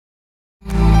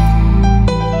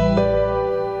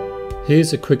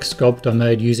Here's a quick sculpt I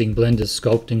made using Blender's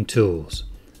sculpting tools.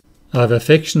 I've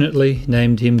affectionately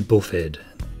named him Buffhead.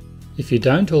 If you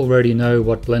don't already know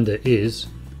what Blender is,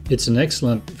 it's an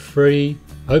excellent free,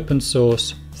 open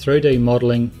source 3D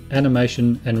modeling,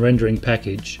 animation and rendering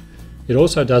package. It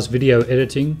also does video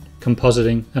editing,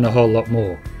 compositing and a whole lot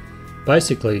more.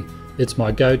 Basically, it's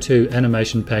my go-to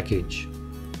animation package.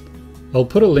 I'll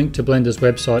put a link to Blender's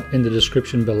website in the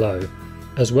description below,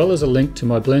 as well as a link to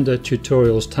my Blender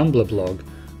Tutorials Tumblr blog,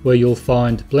 where you'll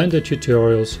find Blender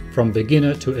tutorials from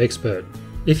beginner to expert,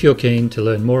 if you're keen to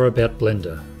learn more about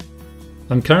Blender.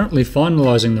 I'm currently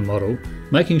finalising the model,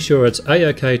 making sure it's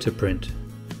A-OK to print.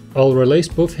 I'll release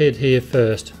Buffhead here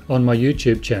first on my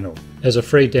YouTube channel as a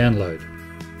free download.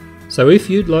 So if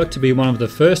you'd like to be one of the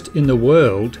first in the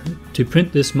world to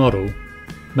print this model,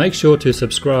 make sure to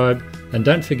subscribe and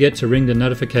don't forget to ring the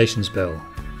notifications bell.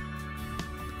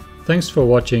 Thanks for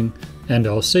watching, and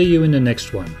I'll see you in the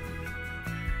next one.